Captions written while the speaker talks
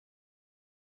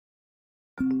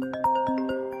Wake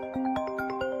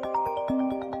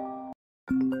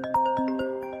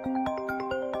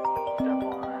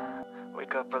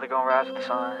up early, gonna rise with the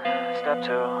sun. Step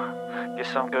 2, get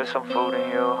some good, some food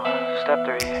in you. Step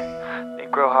 3,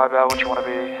 think real hard about what you wanna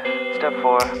be. Step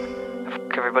 4,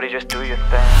 everybody just do your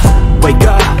thing. Wake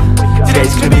up,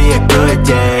 today's gonna be a good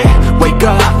day. Wake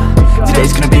up,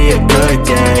 today's gonna be a good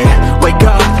day. Wake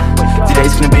up,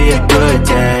 today's gonna be a good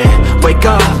day. Wake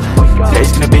up,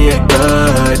 today's gonna be a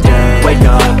good day. Wake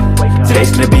up,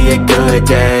 today's gonna be a good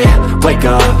day. Wake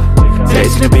up,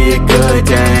 today's gonna be a good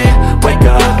day. Wake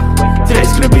up,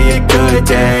 today's gonna be a good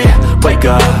day. Wake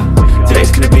up,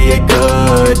 today's gonna be a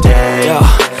good day.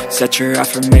 Yo, set your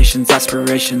affirmations,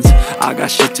 aspirations. I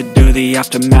got shit to do, the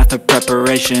aftermath of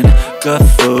preparation. Good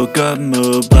food, good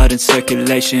mood, blood in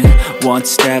circulation. One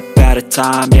step at a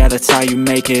time, yeah, that's how you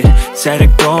make it. Set a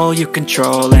goal you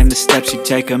control and the steps you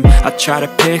take them. I try to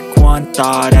pick one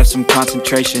thought, have some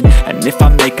concentration. And if I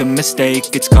make a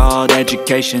mistake, it's called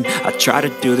education. I try to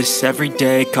do this every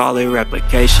day, call it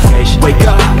replication. Wake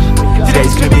up,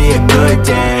 today's gonna be a good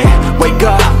day. Wake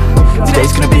up,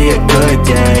 today's gonna be a good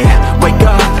day. Wake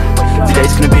up,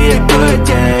 today's gonna be a good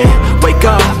day. Wake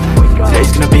up,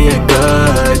 today's gonna be a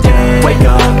good day. Wake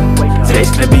up,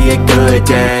 today's gonna be a good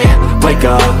day. Wake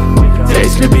up,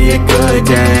 today's gonna be a good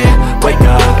day. Wake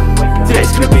up,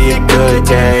 today's gonna be a good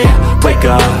day. Wake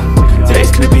up,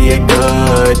 today's gonna be a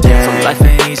good day. So life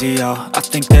ain't easy, yo, I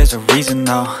think there's a reason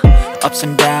though. Ups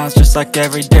and downs, just like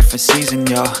every different season,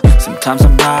 yo. Sometimes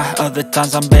I'm high, other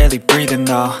times I'm barely breathing,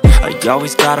 though. I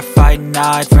always gotta fight and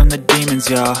hide from the demons,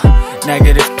 yo.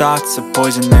 Negative thoughts are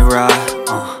poison, they rot.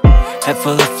 Head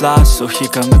full of flies, so here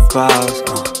come the clouds.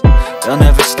 They'll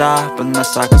never stop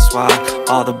unless I can swap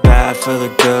all the bad for the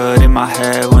good in my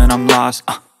head when I'm lost.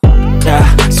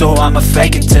 Yeah, so I'ma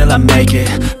fake it till I make it.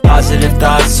 Positive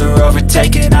thoughts are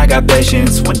overtaken, I got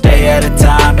patience. One day at a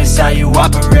time is how you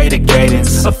operate a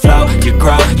cadence. A flow, you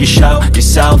grow, you show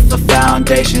yourself a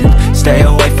foundation. Stay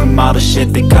away from all the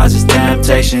shit that causes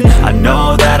temptation. I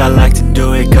know that I like to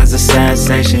do it cause it's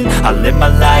sensation. I live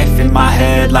my life in my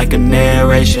head like a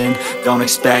narration. Don't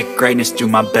expect greatness, do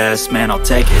my best, man, I'll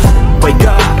take it. Wake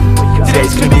up,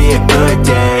 today's gonna be a good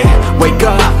day. Wake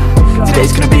up,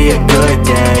 today's gonna be a good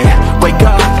day. Wake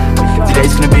up,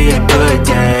 today's gonna be a good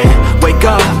day. Wake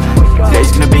up,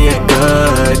 today's gonna be a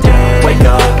good day. Wake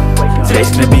up, today's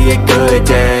gonna be a good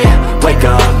day. Wake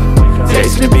up,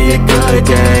 today's gonna be a good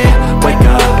day. Wake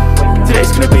up,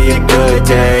 today's gonna be a good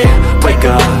day. Wake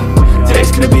up,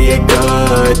 today's gonna be a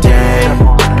good day.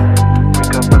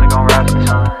 Wake up early, gonna rise with the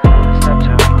sun. Step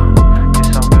 2, get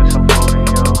some good, some food in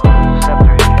you. Step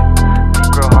 3,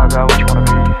 think real hard about what you wanna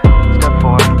be. Step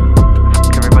 4,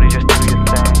 everybody just do your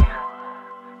thing.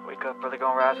 Wake up early,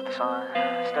 gonna rise with the sun.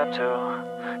 Step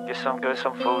 2, get some good,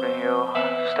 some food in you.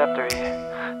 Step 3,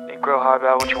 think real hard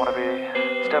about what you wanna be.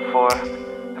 Step 4,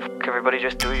 everybody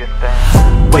just do your thing.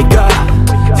 Wake up,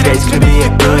 today's gonna be a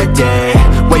good day.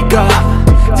 Wake up,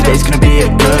 today's gonna be a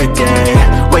good day.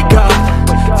 Wake up,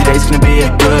 today's gonna be a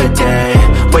good day.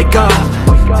 Wake up,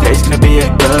 today's gonna be a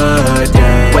good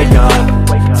day. Wake up,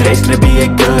 today's gonna be a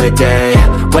good day.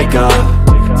 Wake up,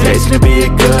 today's gonna be a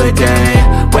good day.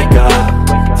 Wake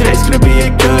up, today's gonna be a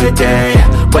good day.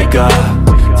 Wake up,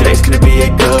 today's gonna be a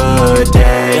good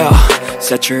day. Yo,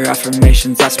 set your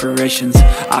affirmations, aspirations.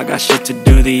 I got shit to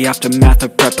do, the aftermath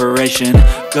of preparation.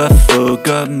 Good food,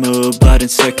 good mood, blood in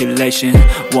circulation.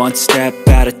 One step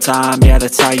at a time, yeah,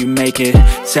 that's how you make it.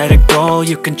 Set a goal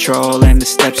you control and the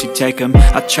steps you take them.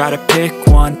 I try to pick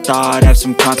one thought, have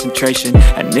some concentration.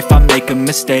 And if I make a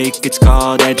mistake, it's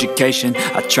called education.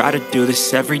 I try to do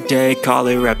this every day, call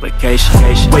it replication.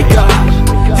 Wake up,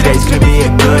 today's gonna be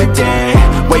a good day.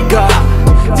 Wake up,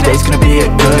 today's gonna be a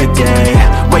good day.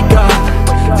 Wake up,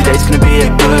 today's gonna be a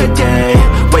good day.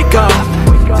 Wake up,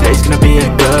 today's gonna be a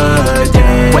good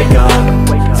day. Wake up,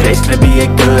 today's gonna be a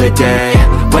good day.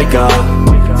 Wake up,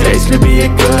 today's gonna be a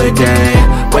good day.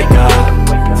 Wake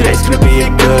up, today's gonna be a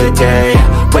good day.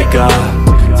 Wake up,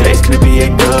 today's gonna be a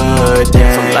good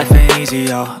day. So life ain't easy,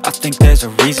 yo, I think there's a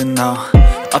reason though.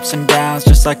 Ups and downs,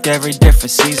 just like every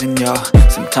different season, yo.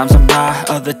 Sometimes I'm high,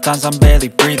 other times I'm barely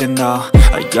breathing, though.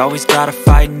 I always gotta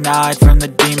fight and hide from the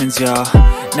demons, yo.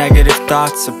 Negative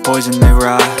thoughts are poison, they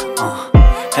rot.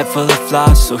 Head full of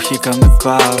flies, so here come the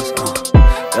clouds.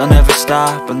 They'll never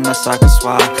stop unless I can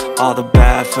swap all the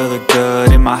bad for the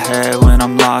good in my head when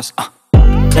I'm lost.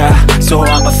 Yeah, so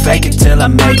I'ma fake it till I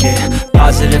make it.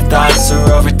 Positive thoughts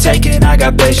are overtaken, I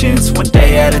got patience. One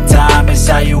day at a time is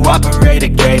how you operate a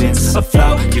cadence. A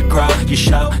flow, you grow, you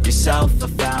show yourself a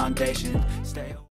foundation.